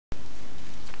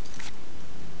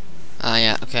Ah,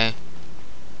 yeah, okay.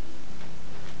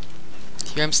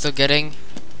 Here I'm still getting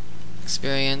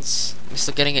experience. I'm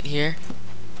still getting it here.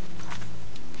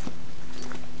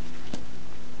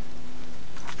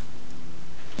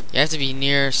 You have to be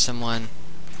near someone.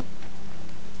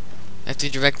 You have to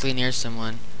be directly near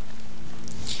someone.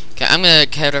 Okay, I'm gonna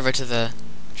head over to the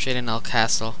Shadenall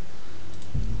Castle.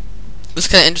 I'm just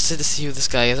kinda interested to see who this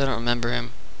guy is. I don't remember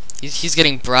him. He's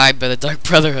getting bribed by the Dark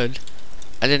Brotherhood.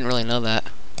 I didn't really know that.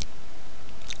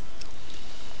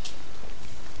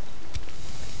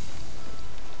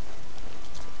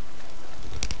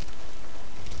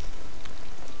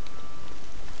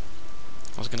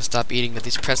 I was gonna stop eating, but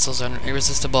these pretzels are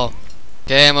irresistible.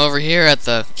 Okay, I'm over here at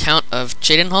the Count of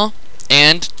Shadenall,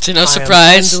 and to no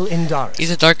surprise,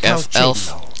 he's a dark elf.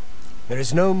 There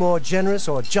is no more generous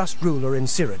or just ruler in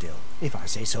Cyrodiil, if I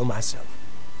say so myself.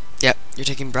 Yep, you're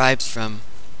taking bribes from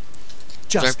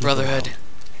Dark Brotherhood.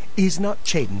 Is not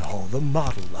Shadenall the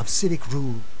model of civic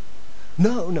rule?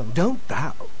 No, don't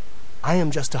bow. I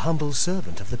am just a humble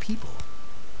servant of the people.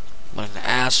 What an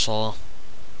asshole.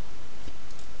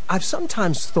 I've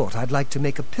sometimes thought I'd like to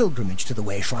make a pilgrimage to the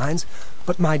Way Shrines,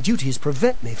 but my duties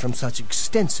prevent me from such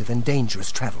extensive and dangerous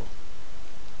travel.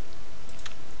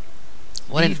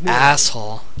 What an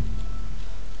asshole.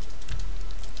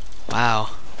 Wow.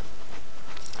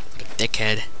 What a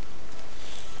dickhead.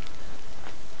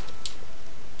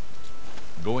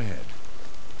 Go ahead.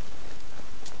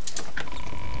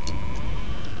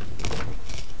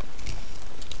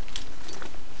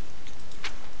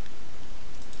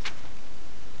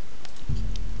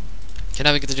 Okay,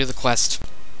 now we get to do the quest.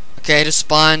 Okay, I just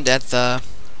spawned at the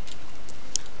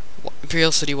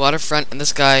Imperial City waterfront, and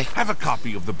this guy... Have a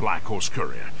copy of the Black Horse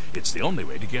Courier. It's the only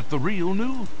way to get the real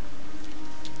news.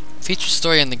 Feature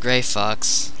story on the Grey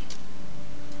Fox.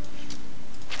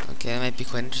 Okay, that might be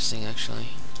quite interesting, actually.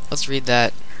 Let's read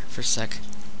that for a sec.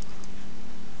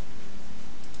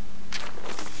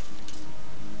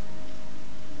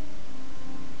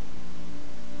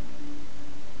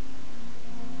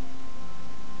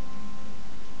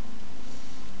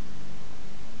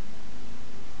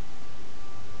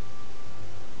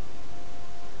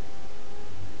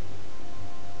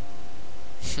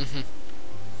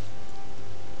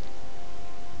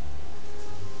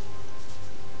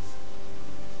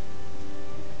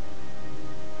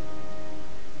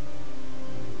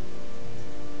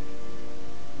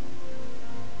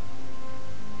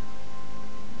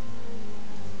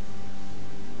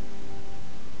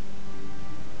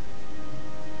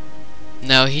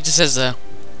 No, he just has a...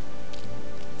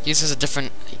 He just has a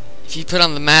different... If you put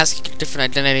on the mask, you get a different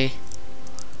identity.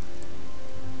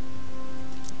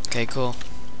 Okay, cool.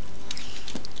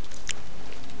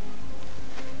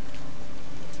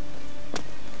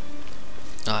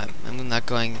 Oh, I'm not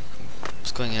going... I'm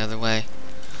just going the other way.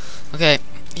 Okay,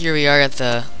 here we are at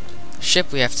the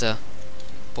ship we have to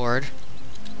board.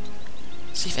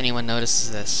 See if anyone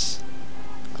notices this.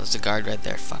 Oh, there's a guard right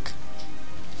there, fuck.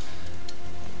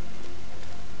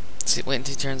 See, wait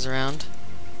until he turns around.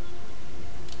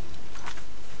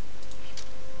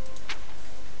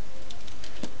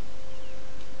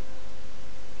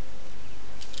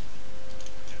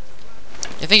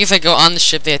 I think if I go on the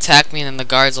ship, they attack me, and then the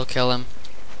guards will kill him.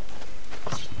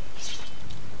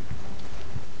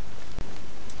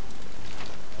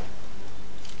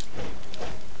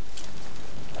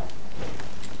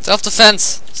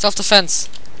 Self-defense! Self-defense!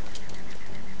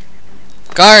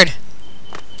 Guard!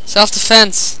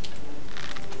 Self-defense!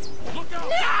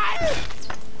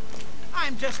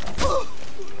 I'm just...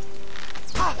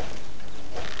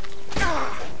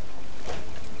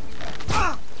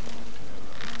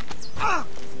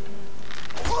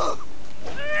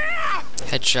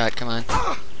 Headshot, come on.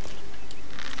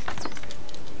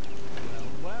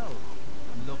 Well,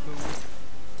 look who...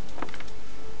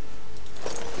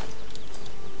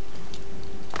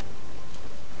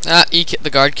 Ah, the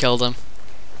guard killed him.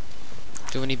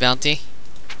 Do any bounty?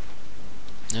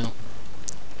 No.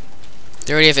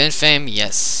 Do you already have infame?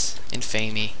 Yes.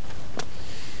 Infamy.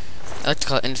 I like to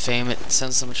call it infame, it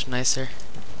sounds so much nicer.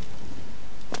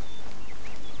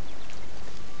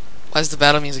 Why is the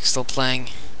battle music still playing?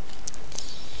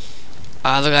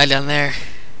 Ah, the guy down there.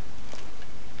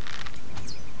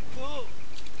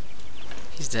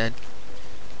 He's dead.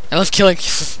 I love killing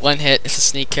with one hit. It's a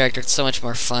sneak character. It's so much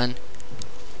more fun.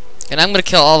 And I'm gonna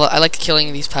kill all the... I like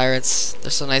killing these pirates.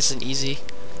 They're so nice and easy.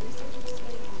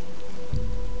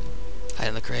 Hide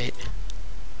in the crate.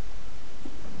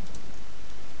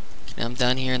 Now I'm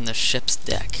down here in the ship's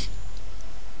deck.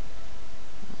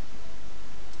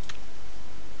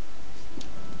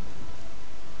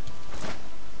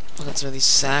 What's are these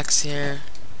sacks here?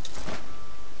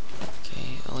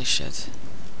 Holy shit.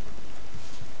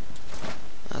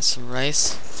 Some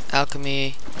rice.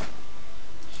 Alchemy.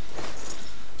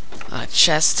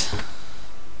 Chest.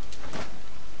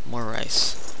 More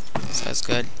rice. So that's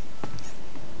good.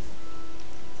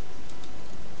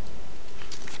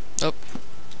 Oh.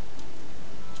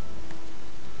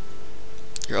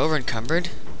 You're over encumbered?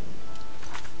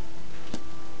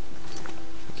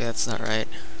 Okay, that's not right.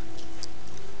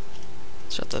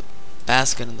 Shut the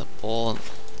basket in the bowl and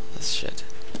this shit.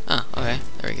 Ah, okay,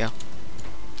 there we go.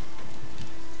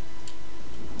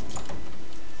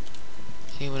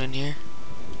 Anyone in here?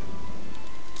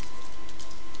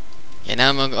 Yeah, now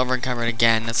I'm over encumbered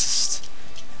again. That's just...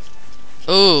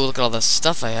 Ooh, look at all the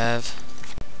stuff I have.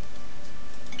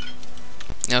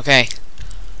 Okay.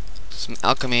 Some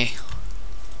alchemy.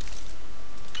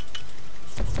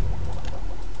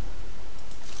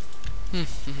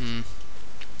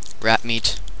 Rat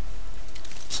meat.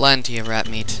 Plenty of rat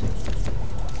meat.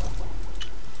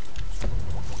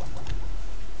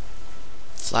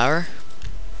 Flour?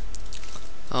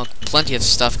 Oh, plenty of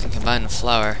stuff can combine with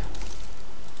flour.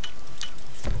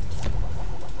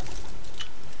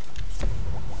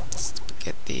 Let's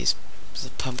get these. There's a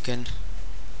pumpkin.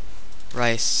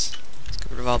 Rice. Let's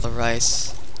get rid of all the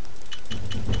rice.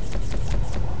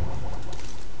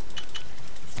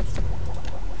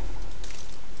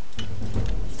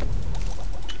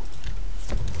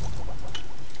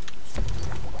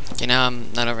 Okay, now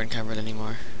I'm not over encumbered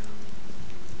anymore.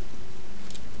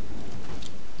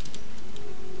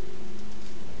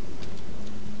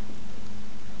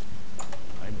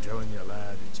 I'm telling you,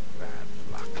 lad, it's bad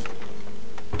luck.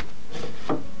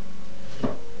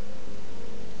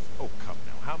 Oh, come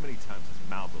now. How many times has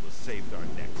Malvilla saved our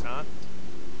necks, huh?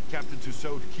 Captain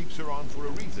Tussaud keeps her on for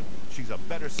a reason. She's a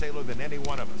better sailor than any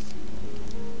one of us.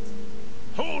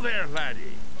 Hold there,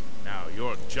 laddie. Now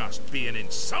you're just being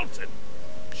insulted.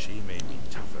 She may be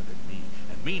tougher than me,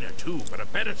 and meaner too, but a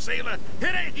better sailor?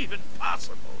 It ain't even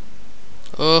possible.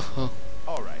 Oh.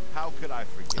 All right, how could I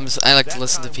forget? I like to That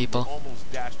listen to time we people.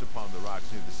 almost dashed upon the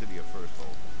rocks near the city of First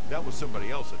Hold. That was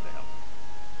somebody else at the helm.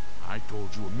 I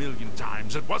told you 1,000,000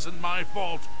 times it wasn't my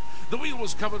fault. The wheel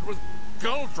was covered with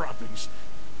gull droppings.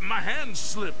 My hand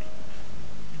slipped.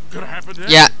 Could have happened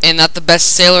to Yeah, and not the best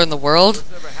sailor in the world?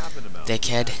 What's ever happened to Mel?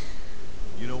 Dickhead.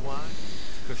 You know why?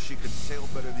 Because she could sail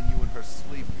better than you in her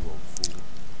sleep, you old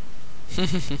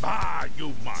fool. Ah,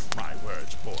 you mark my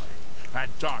words, boy. That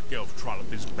dark elf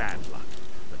trollop is bad luck.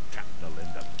 The captain will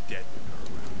end up dead with her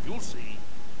around. You'll see.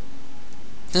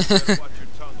 You better watch your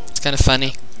tongue, old It's kind of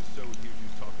funny. Captain Tussaud hears you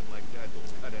talking like that,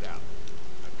 he'll cut it out.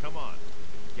 Now come on.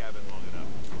 Gabbing long enough.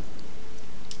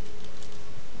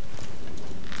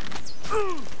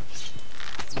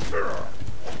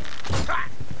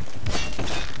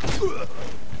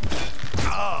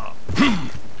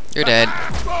 You're dead.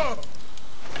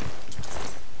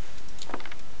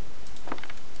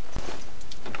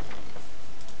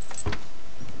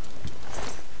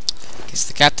 Guess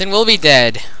the captain will be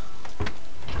dead.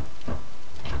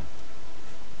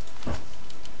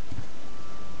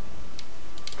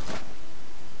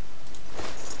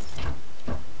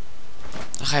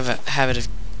 I have a habit of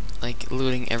like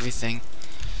looting everything.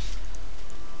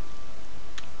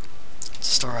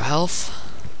 Store of health.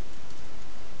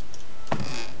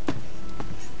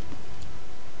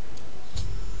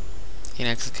 Okay,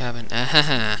 next to the cabin.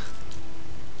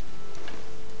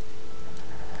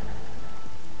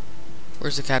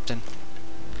 Where's the captain?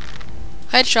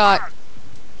 Headshot!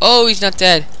 Oh, he's not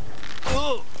dead.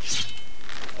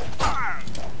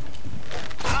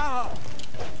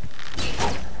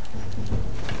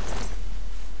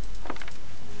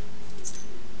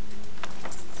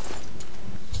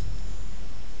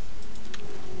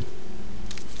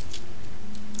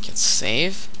 Can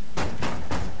save?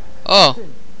 Oh,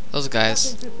 those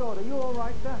guys. Captain Tussaud, are you all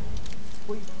right, sir?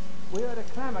 We heard a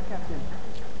clamour, Captain.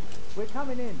 We're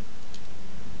coming in.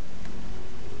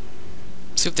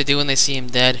 See what they do when they see him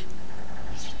dead.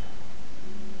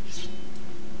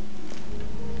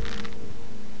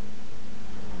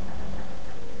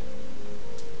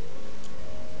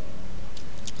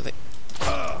 What they...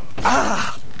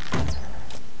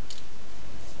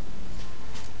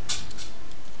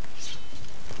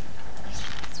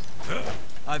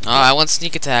 Oh, I want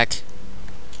sneak attack.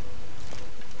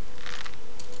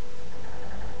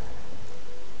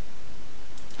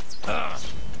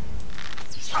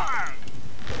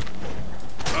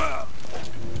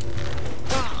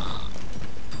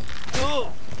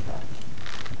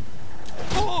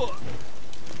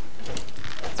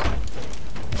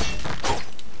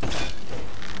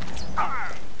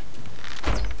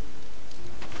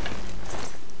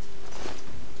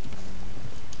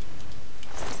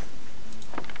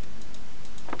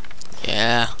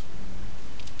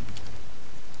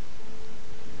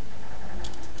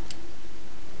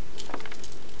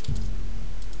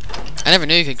 never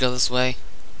knew you could go this way.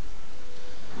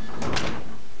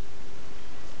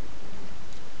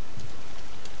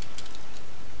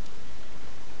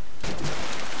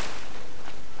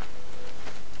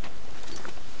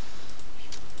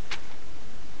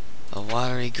 A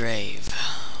watery grave.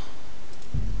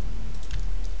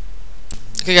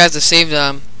 Okay guys, I saved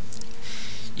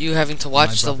you having to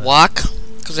watch the walk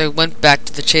because I went back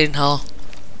to the Chedenhall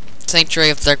Sanctuary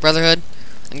of the Dark Brotherhood.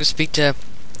 I'm gonna speak to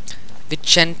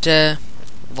Vicente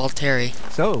Volteri.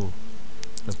 So,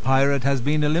 the pirate has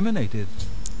been eliminated.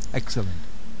 Excellent.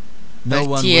 No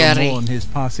one will Volteri. mourn his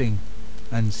passing,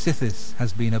 and Sithis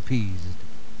has been appeased.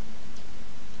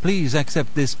 Please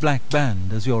accept this black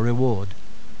band as your reward.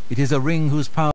 It is a ring whose power